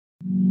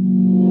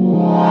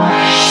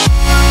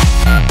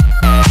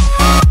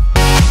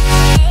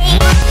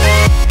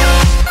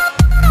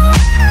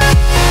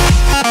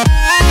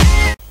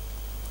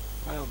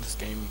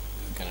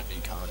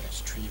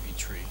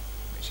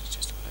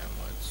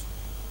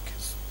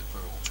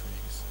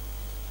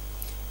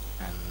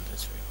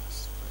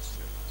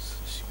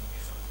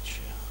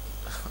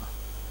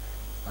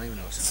don't even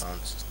know what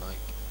advanced is like.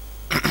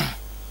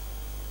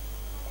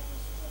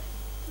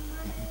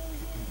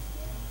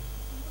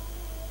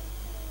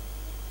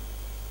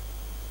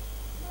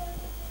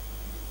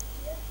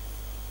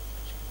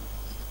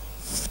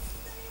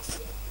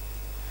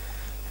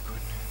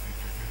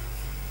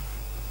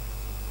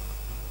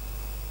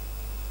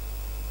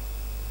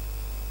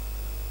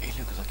 He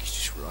looks like he's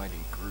just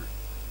riding Groot,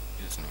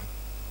 isn't he?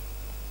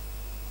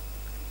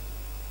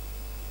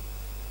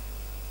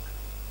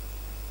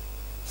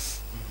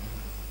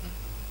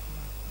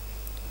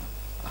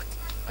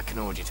 I can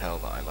already tell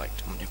that I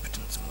liked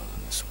Omnipotence more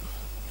than this one.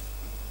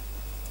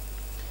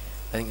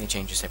 I think they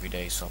change this every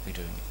day, so I'll be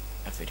doing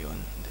a video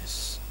on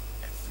this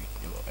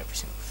every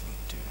single thing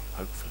I do,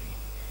 hopefully,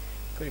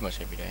 pretty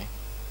much every day.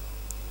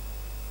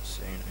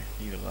 So, you know,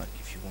 leave a like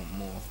if you want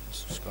more,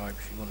 subscribe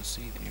if you want to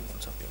see the new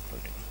ones I'll be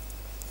uploading.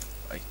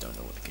 I don't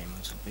know what the game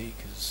modes will be,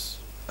 because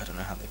I don't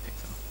know how they pick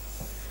them.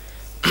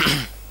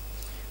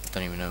 I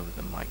don't even know what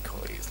the mic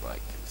quality is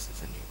like. This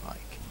is a new mic.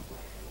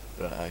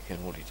 But I can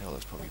already tell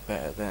it's probably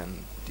better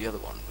than the other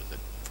one with the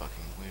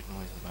fucking weird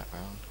noise in the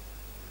background.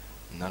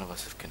 None of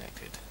us have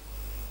connected.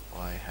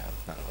 Why have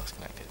none of us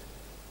connected?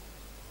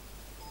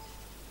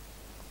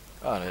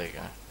 Oh, there you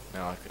go.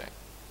 Now I connect.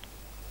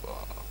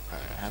 Well, I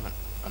haven't.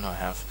 Oh no, I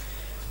have.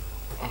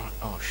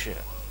 Oh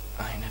shit.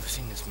 I ain't never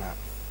seen this map.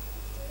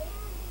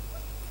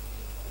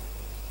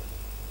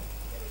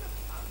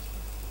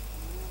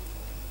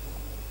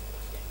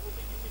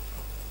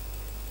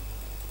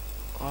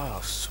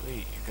 Oh,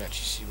 sweet. You can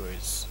actually see where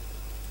it's...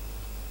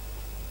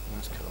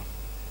 That's cool.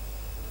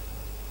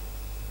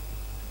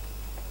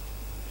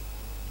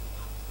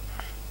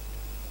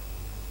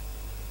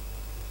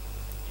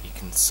 He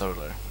can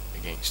solo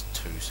against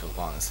 2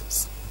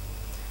 Sylvanuses.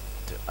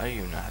 I don't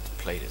even know how to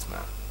play this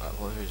map.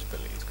 What are his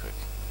abilities? Quick.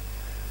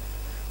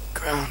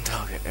 Ground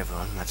target,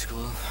 everyone.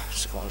 Magical.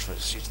 Sylvanus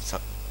versus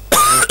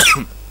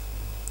shooting.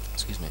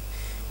 Excuse me.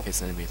 If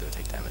it's an enemy that will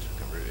take damage and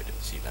can root it,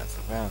 if it lands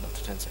on the ground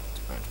after 10 seconds,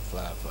 to burn to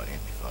flat, fighting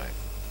MP5.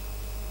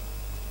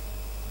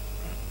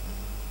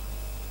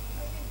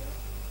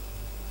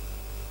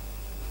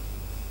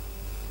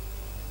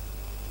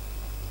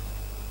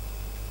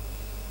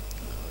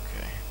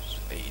 Okay, so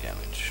 80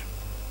 damage.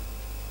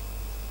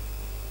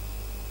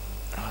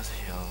 Oh, it's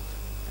healed.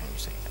 Enemy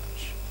take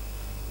damage.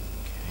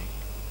 Okay.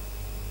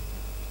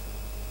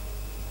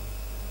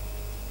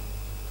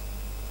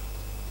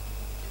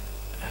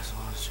 As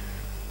long as you're...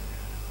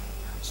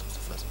 So the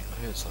first people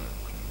here,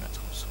 something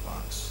metal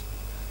Sylvanus.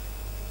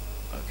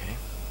 Okay.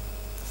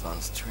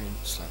 Sylvanus terrain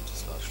slams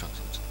its large trunks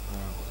into the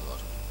ground with a lot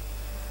of...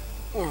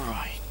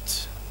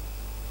 Alright.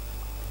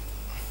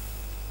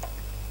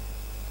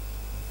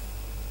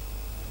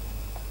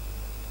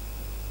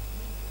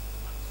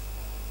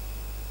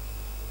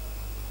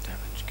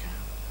 Damage count.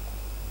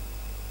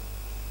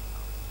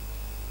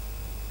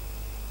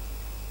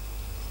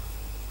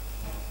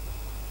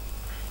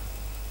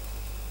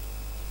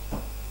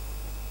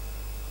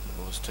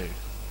 Too.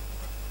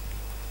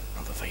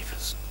 Not the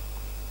vapors.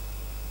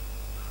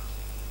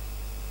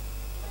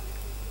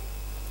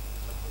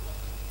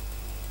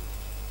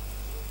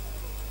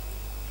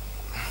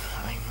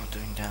 I'm not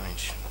doing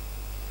damage.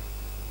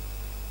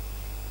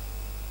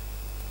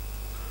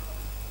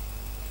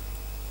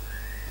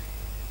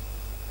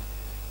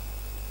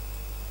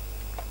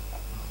 What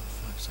the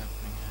fuck's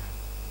happening here?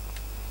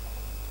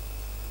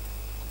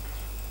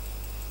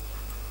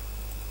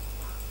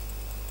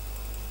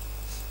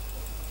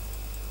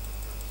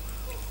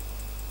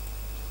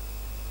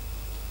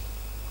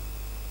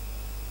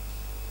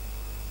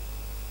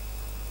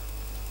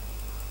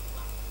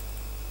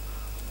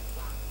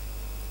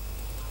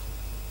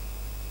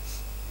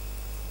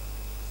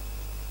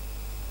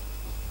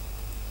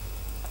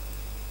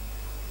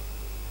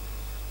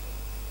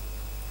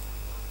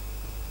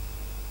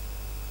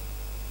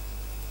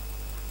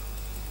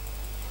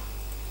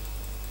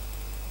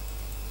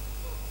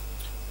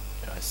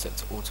 Set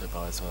to auto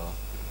buy as well.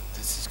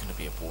 This is going to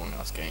be a boring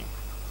ass game.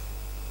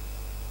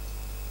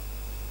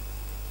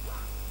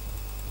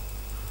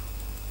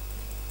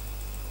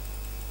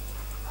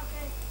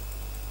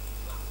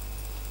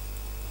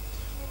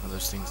 Well,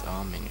 those things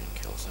are minion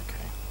kills,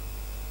 okay.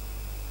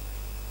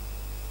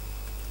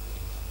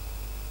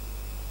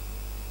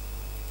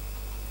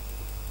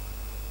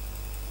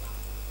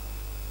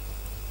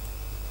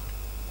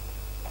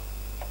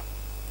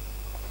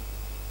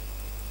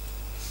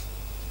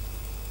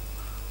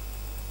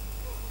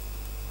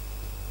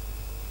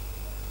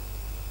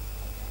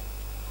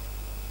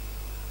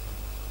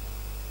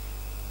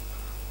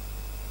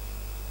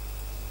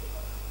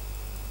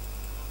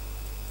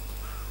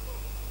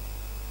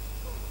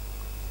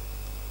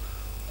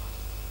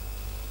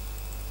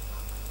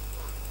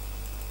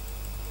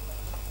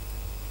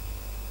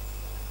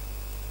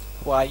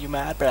 Why you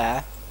mad,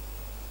 bruh?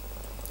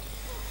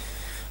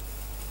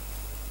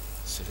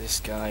 So this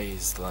guy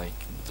is like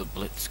the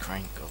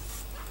blitzcrank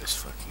of this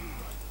fucking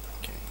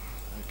game.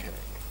 Okay.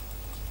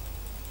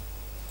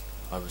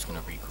 I was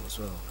gonna recall as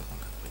well, but I'm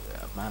completely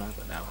out of mana,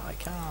 but now I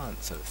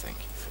can't, so thank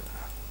you for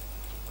that.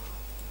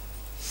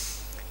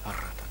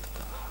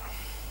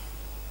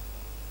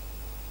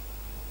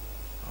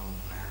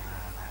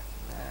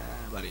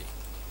 buddy.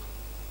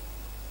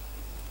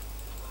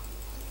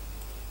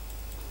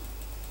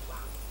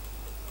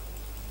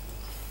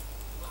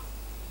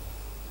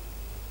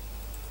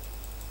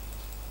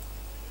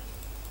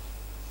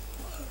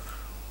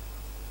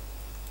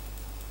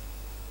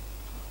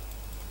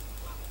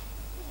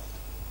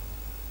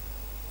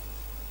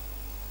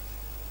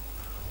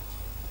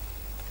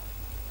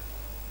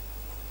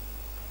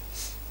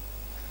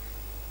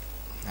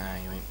 Nah,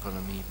 you ain't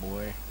pulling me,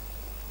 boy.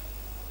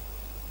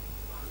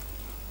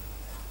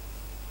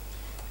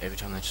 Every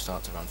time they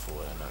start to run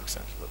forward, I know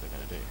exactly what they're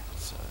going to do,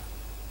 so...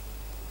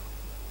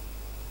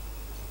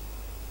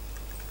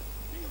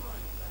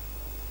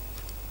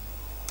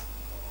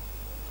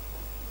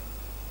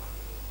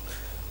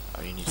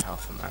 Oh, you need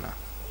health and mana.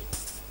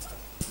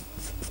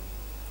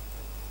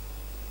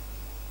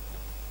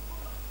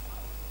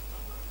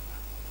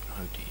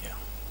 Oh dear.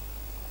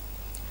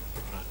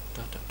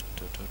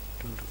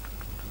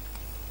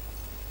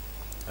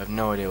 I have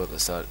no idea what the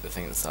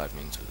thing at the side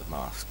means with the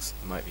masks.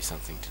 It might be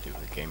something to do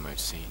with game mode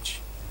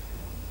siege.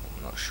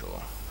 I'm not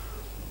sure.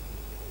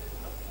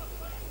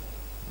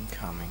 I'm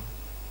coming.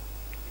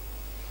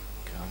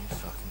 Coming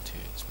fucking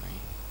tits,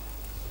 mate.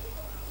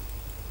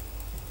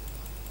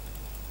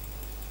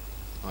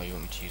 Oh, you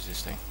want me to use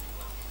this thing?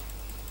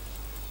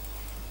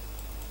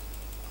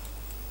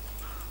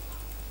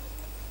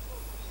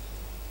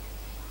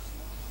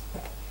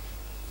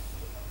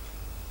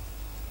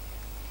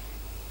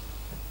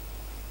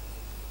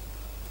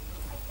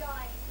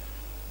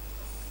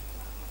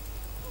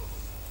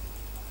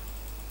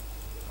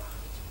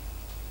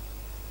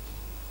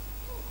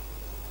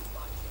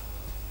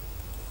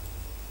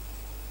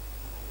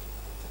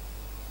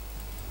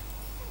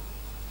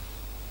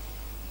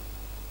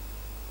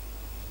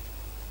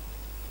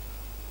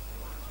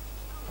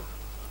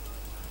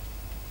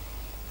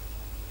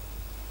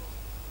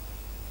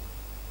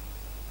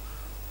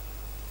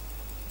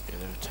 Yeah,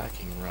 they're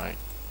attacking right.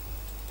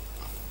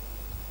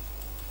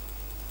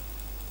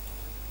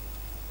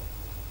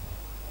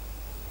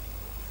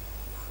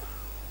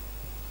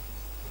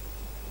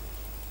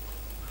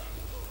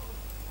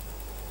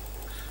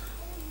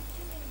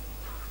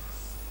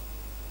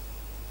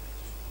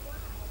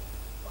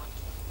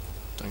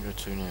 Don't go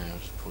too near, I'll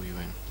just pull you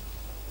in.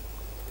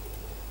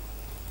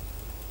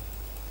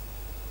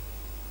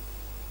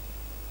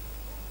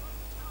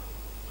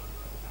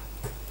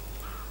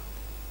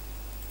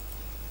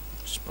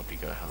 Just probably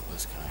go help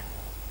this guy.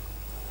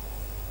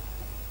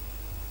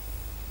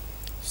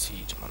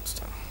 Siege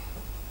monster.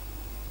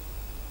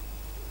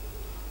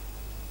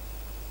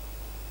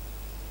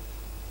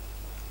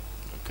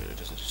 Oh good, it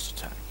doesn't just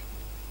attack.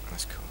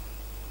 That's cool.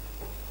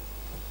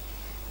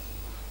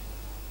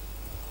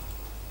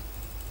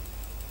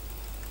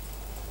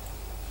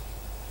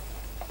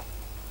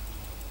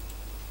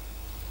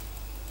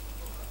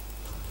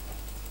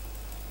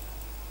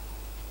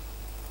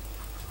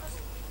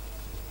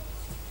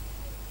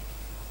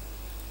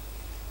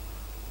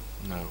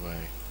 No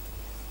way.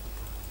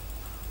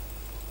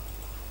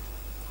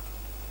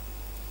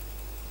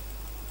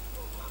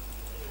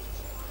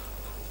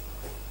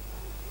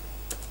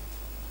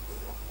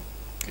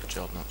 Good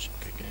job, Notch.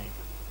 Good game.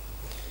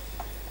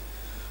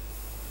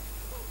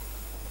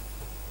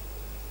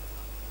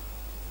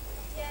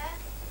 Yeah.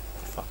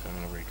 Fuck, I'm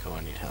gonna recall,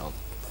 I need help.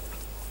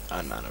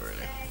 And mana,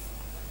 really.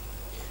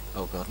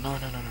 Oh god, no.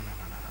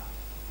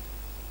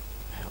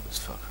 Help this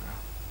fucker out.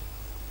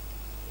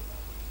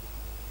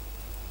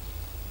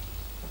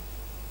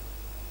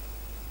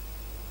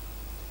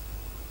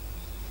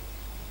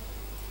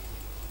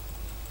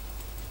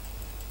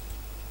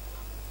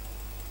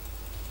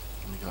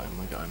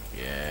 We got him.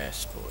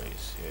 Yes,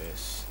 boys,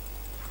 yes.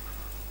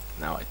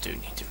 Now I do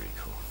need to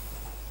recall.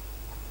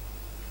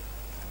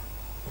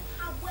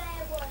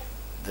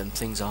 Them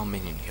things are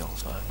minion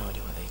kills, but I have no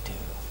idea what they do.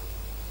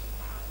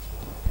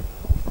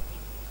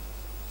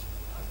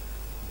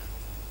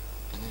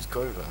 And there's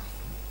Grover.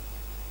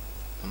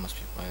 That must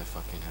be by the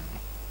fucking,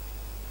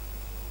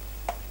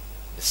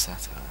 the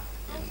satire.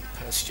 And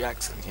Percy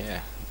Jackson,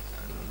 yeah.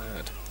 I'm a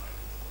nerd.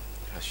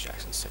 Percy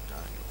Jackson's sick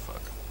dying, oh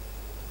fuck.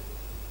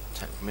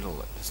 Attack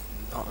middle, it's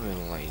not a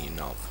middle lane, you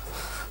knob.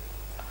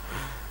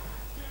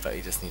 But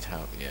you just need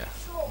help, yeah.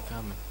 I'm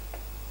coming.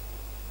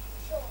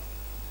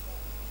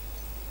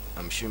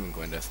 I'm assuming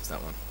Gwendeth is that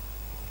one.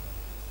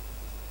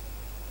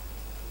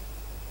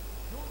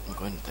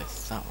 Gwendeth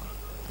is that one.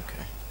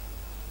 Okay.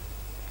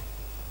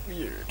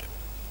 Weird.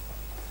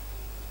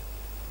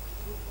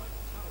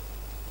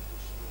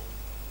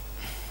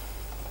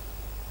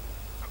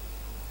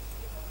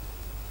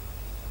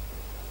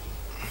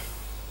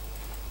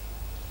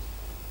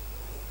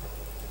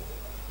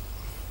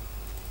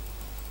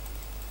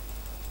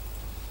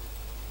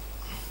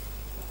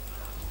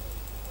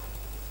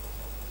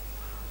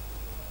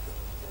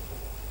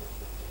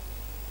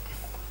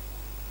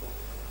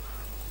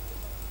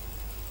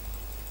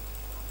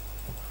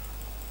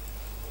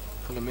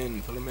 Pull him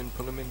in, pull him in,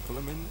 pull him in, pull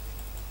him in.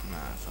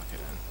 Nah, fuck it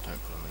then.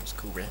 Don't pull him in. It's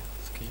cool,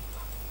 risky.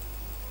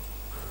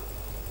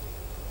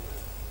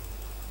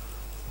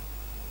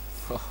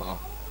 Haha.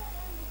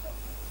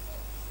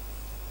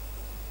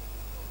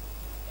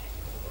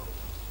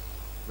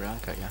 bro. I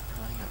got ya.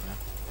 I got ya.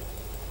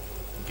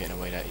 I'm getting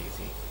away that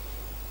easy.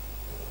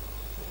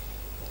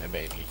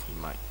 Maybe he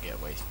might get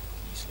away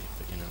easily,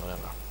 but you know,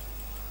 whatever.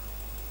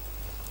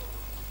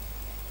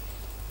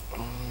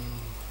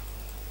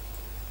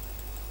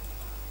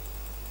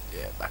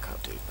 Yeah, back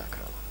up, dude. Back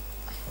up.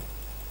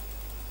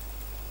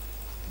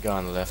 The guy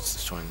on the left's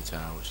destroying the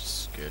tower, which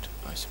is good,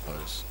 I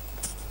suppose.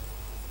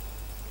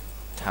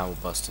 Tower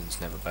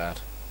busting's never bad.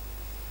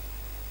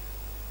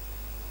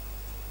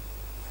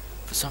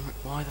 For some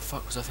why the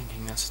fuck was I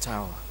thinking that's a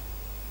tower?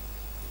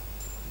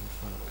 What the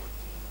fuck?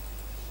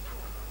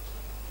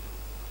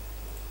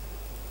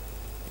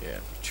 Yeah,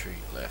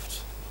 retreat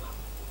left.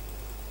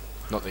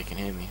 Not that he can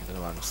hear me, I don't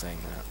know why I'm saying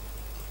that.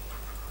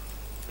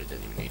 But he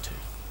didn't even need to.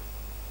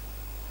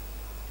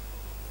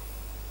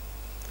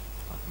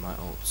 Fuck, my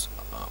ult's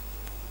up.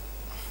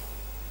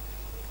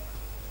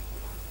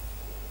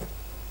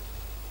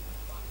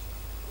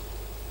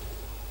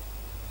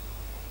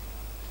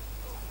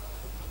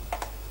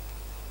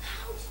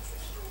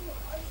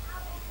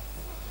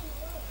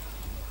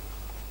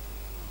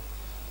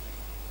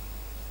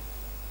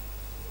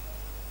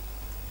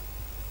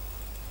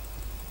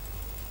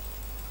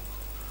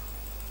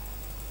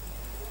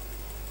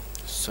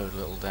 So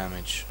little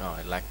damage. Oh,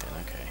 I lagged it,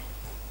 okay.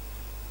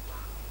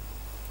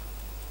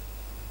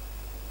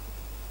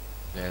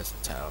 There's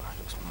the tower. It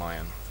looks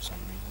Mayan for some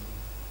reason.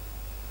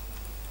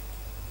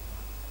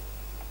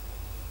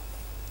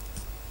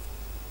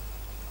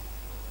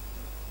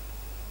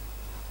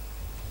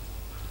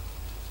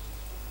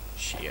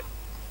 Shit.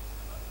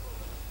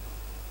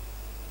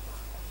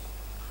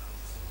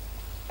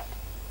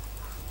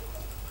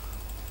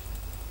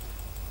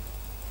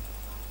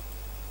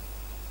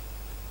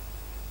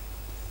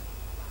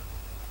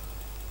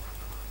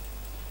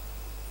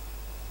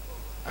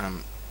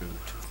 I'm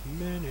out of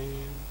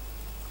money.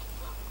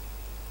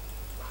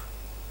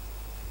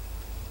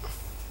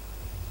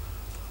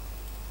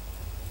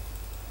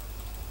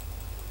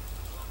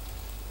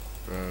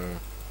 Bro.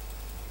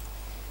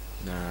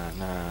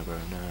 Nah, bro,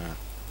 nah.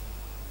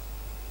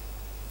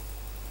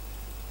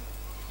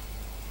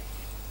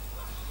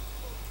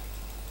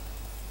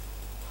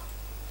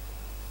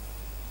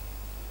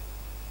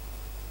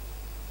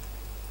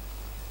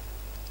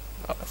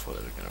 Oh, I thought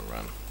they were gonna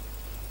run.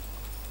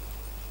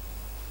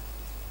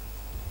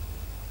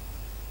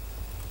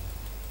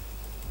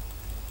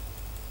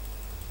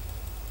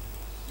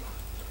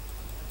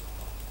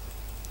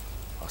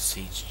 Oh,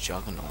 Siege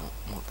Juggernaut.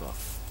 What the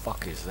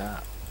fuck is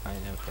that? I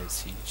never played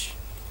Siege.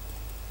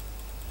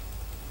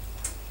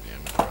 Yeah,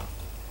 bro.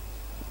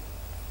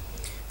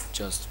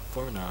 Just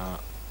for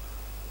now.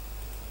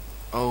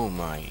 Oh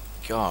my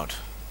god.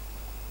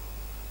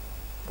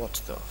 What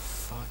the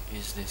fuck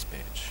is this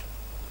bitch?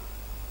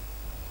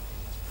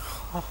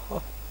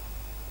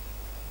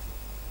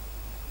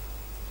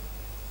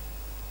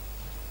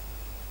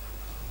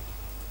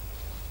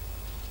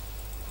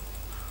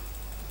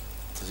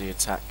 Does he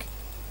attack?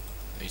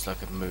 He's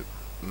like a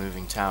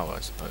moving tower, I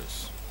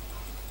suppose.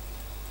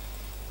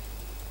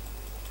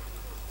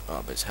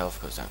 Oh, but his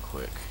health goes down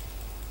quick.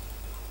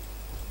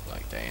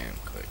 Like, damn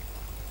quick.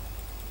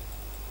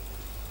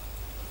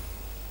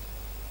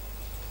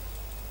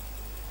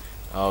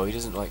 Oh, he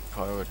doesn't like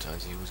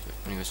prioritize. He always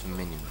when he goes for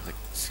minions, like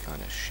this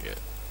kind of shit.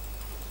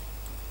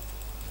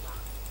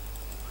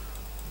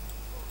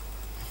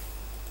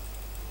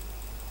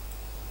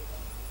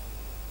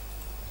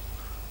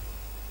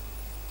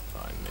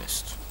 I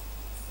missed.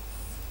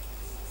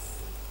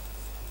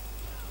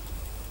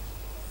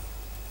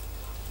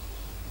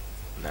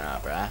 Nah,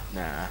 bruh.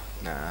 Nah.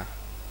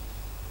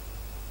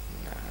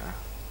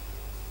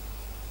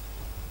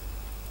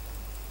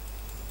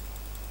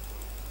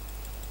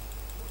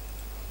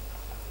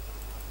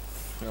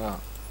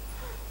 Oh,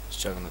 this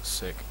Juggernaut's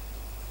sick.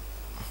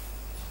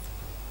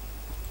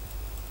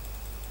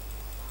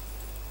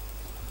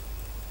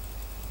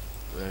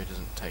 Though he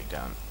doesn't take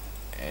down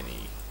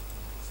any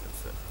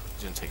of the...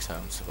 He doesn't take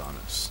down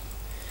Sylvanas.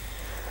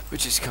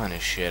 Which is kind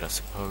of shit, I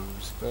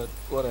suppose, but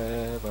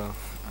whatever.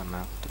 I'm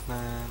out of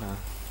mana.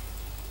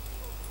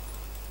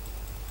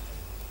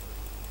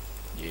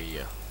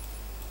 Yeah.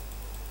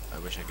 I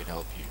wish I could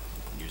help you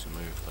use a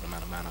move, but I'm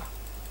out of mana.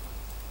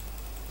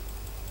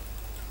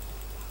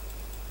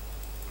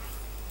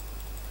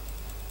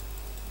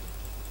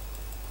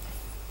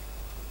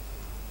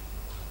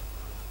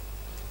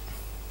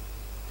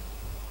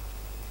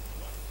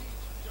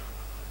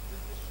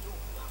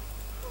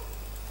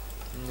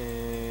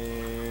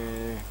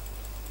 No.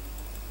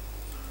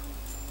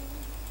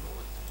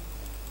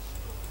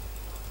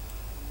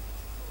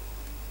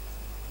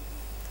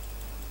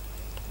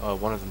 Oh,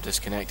 one of them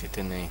disconnected,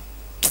 didn't he?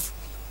 Shit,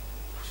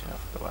 I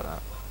forgot about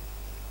that.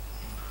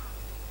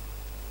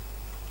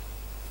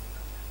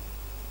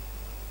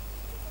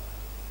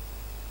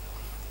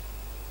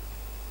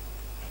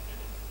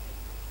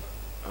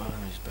 Oh,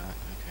 he's back,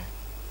 okay.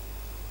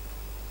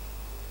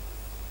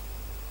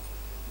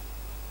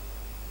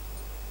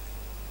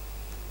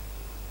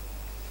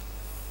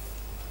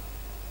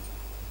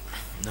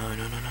 No,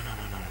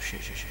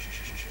 shit.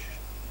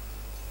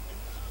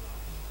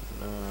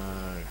 No.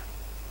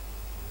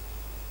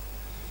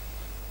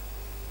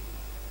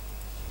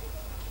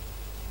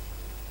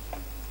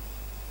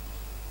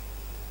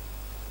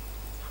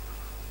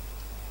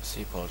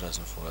 See,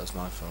 apologising for that's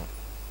my fault.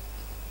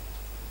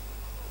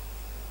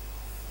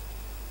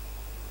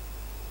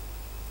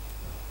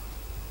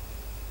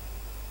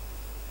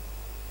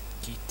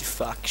 Get the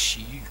fuck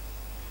shoot.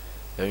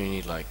 They only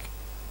need like,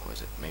 what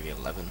is it, maybe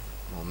 11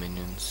 more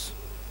minions.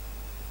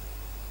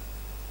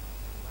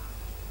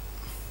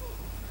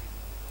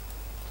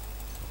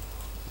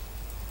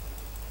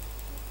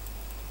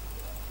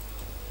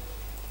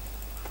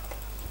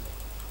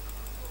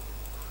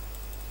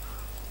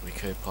 We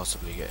could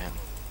possibly get him.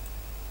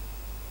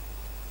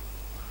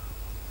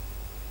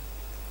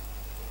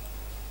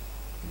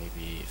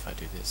 Maybe if I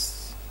do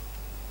this.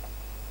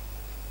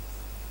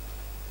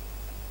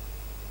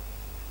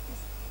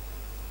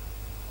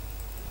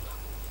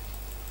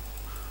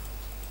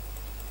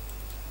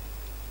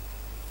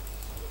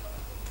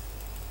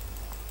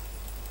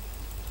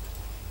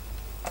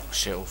 Oh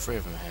shit, all three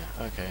of them are here.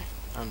 Okay,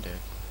 I'm dead.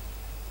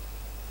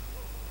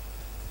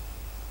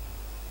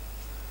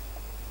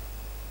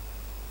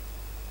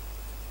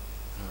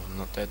 No, I'm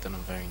not dead, then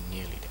I'm very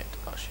nearly dead.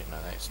 Oh shit, no,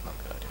 that's not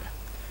a good idea.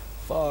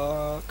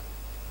 Fuck!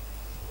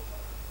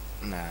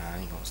 Nah,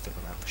 you can't stick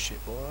around for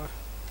shit, boy.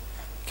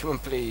 Come on,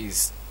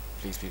 please.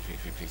 Please, please, please,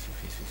 please, please,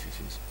 please, please, please,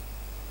 please.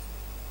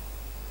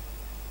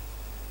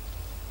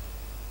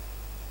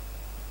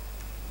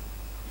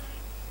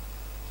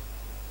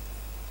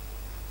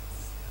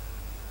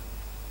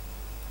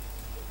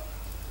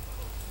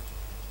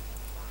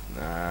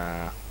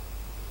 Nah.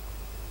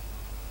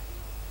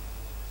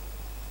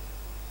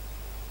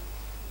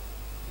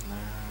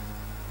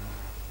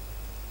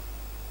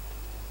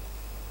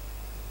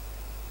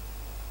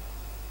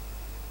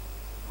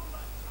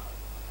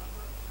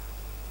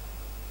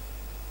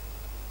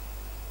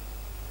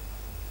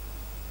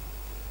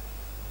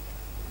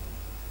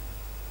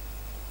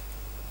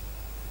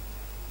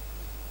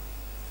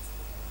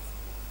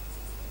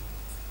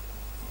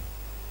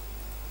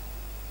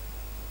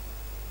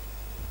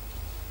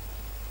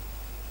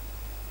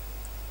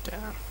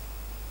 Damn.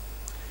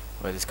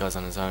 Wait, this guy's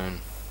on his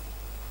own.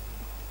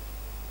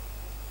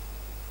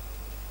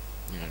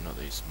 You know, not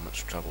that he's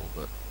much trouble,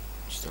 but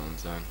he's still on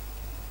his own.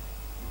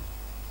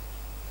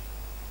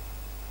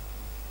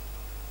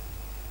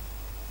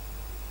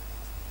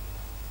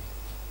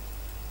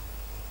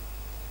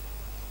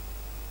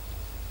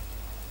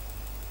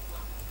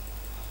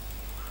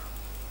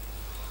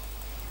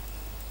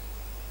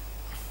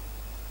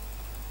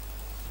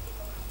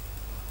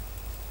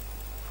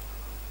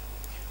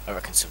 I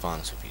reckon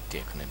Sylvanas would be a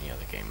dick on any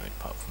other game mode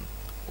apart from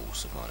all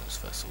Sylvanas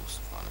versus all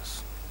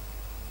Sylvanas.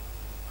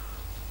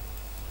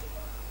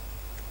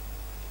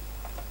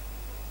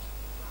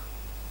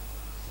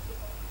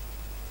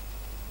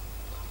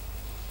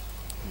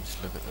 Let me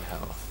just look at the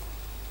health.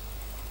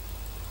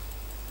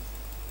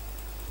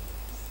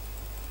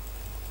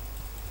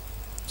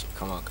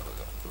 Come on, go,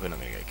 go. We're not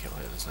gonna get killed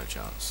here, there's no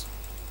chance.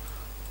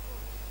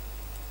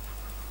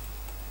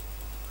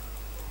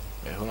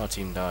 Yeah, who on our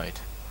team died?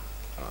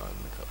 Oh,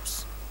 the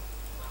Cups.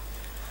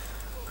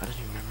 I don't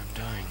even remember him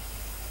dying.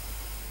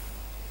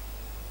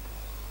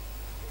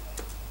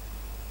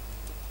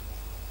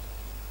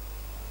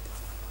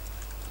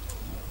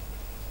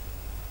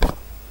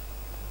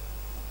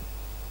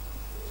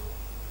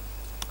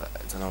 I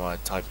don't know why I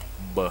typed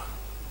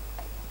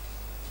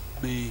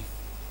B.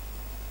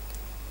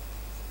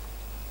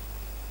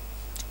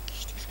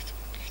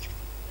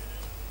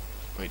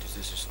 Wait, does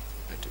this just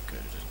go? It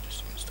doesn't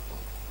just install.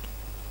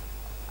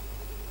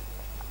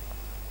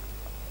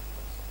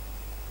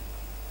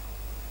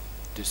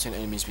 Distant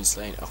enemies been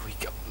slain. Oh, we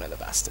got one of the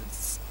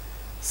bastards.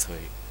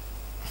 Sweet.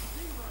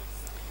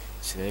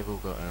 So they've all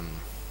got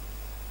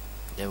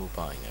they're all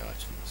buying their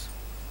items.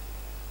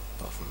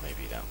 Apart from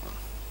maybe that one.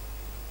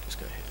 Just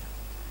go here.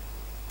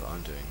 But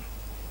I'm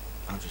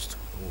just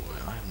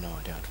I have no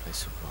idea how to play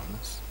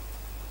Sylvanas.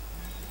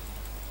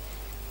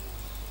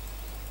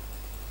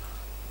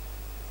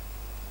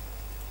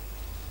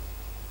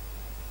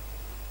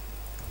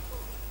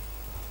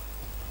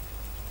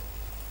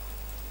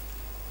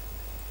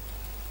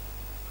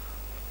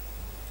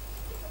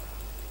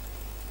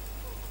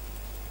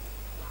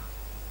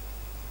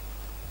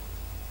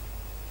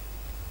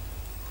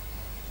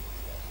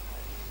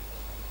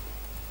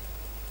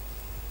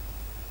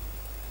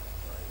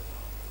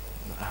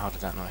 How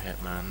did that not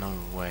hit, man? No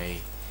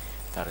way.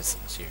 That is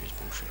some serious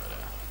bullshit right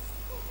there.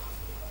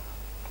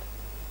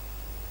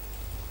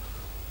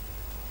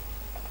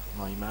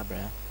 Why you mad,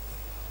 bruh?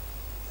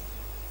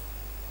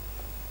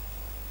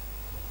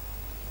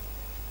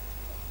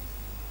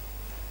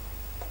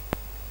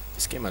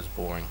 This game is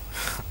boring.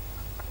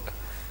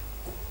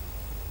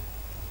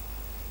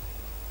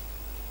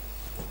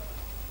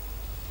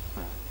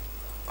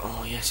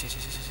 Oh, yes, yes,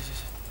 yes, yes, yes,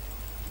 yes.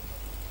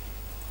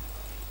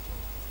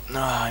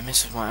 No, I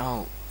missed with my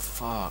ult.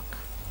 Fuck.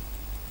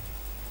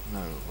 No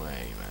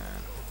way,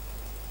 man.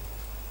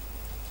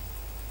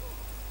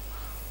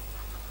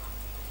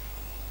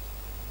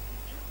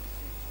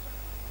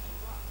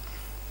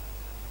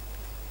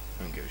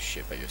 I don't give a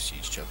shit about your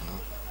siege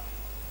juggernaut.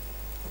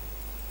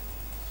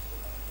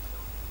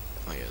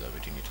 Oh yeah, though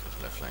we do need to go to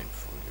the left lane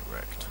before we get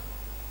wrecked.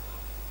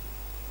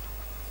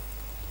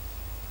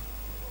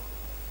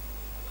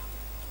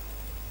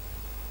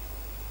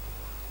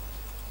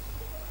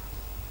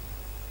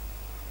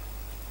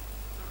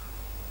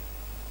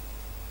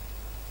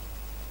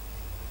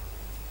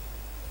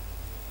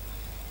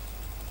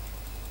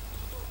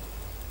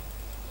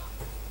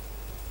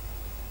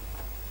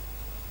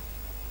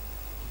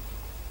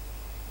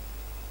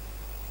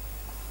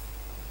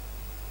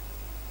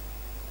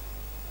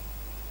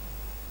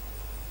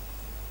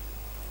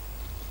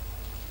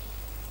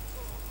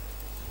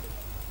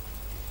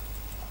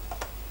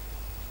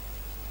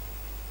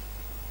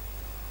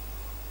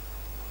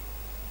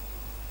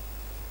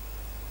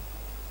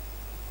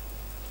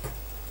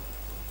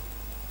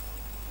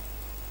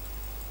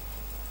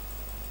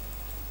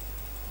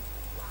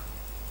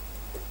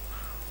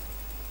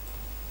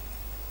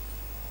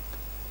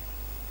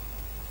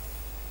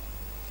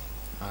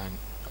 I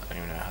don't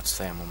even know how to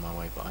say I'm on my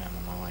way, but I am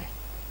on my way.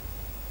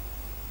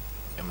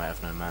 I might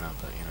have no mana,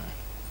 but you know.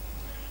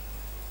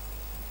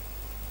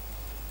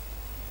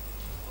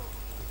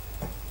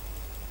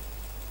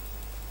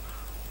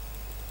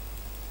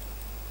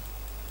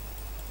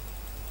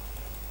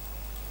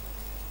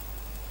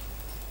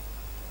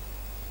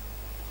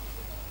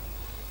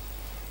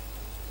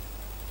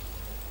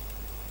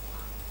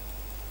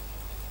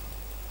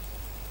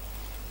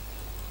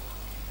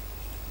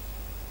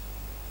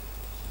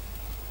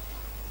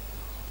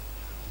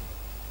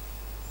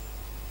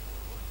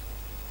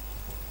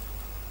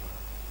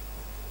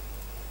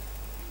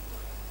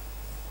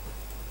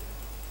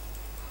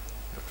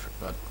 Go for it,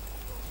 bud.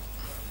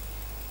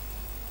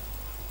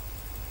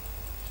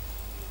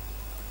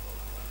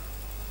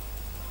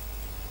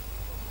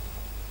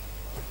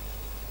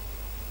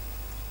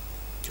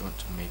 Do you want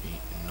to maybe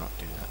not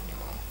do that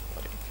anymore,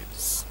 buddy?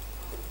 Because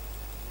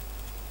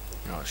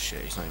oh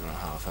shit, he's not even on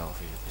half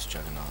health either, this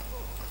juggernaut.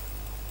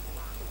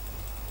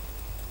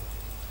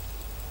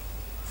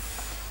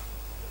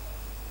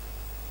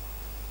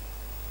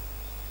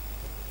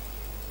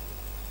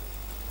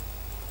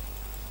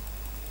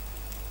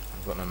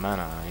 I've got no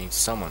mana, I need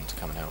someone to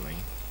come and help me.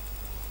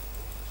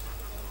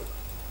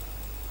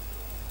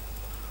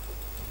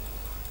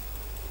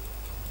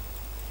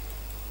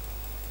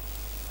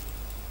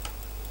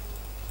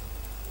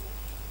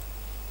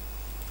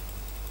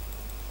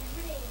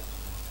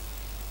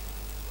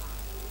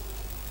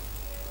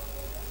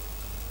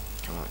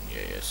 Come on,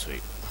 yeah,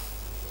 sweet.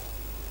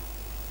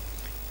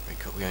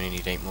 We only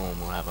need 8 more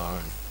and we'll have our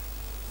own.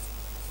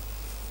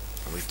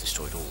 And we've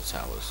destroyed all the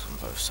towers on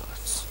both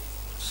sides.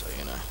 So,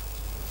 you know.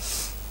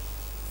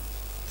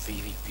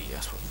 VVP,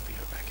 that's what the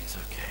BO back is,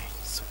 okay.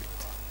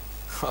 Sweet.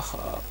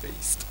 Haha,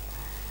 beast.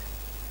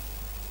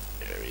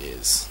 There he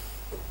is.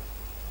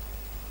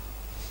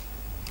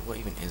 What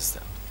even is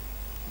that?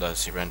 No,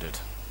 surrendered.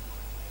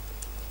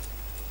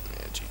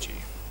 Yeah, GG.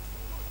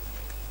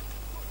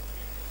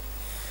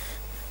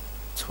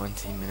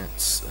 20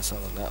 minutes, that's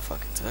not what that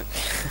fucking took.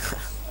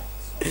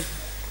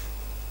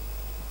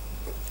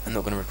 I'm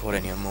not going to record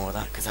any more of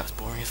that because that was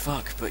boring as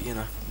fuck, but you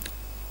know,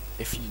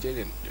 if you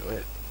didn't do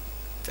it,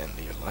 then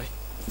leave a like.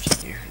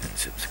 If you're new, then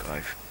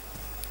subscribe.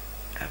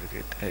 Have a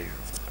good day.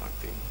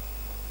 I've been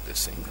the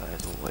same guy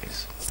as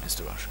always,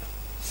 Mr. Russia.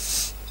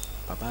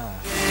 Bye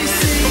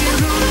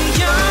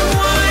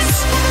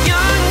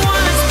bye.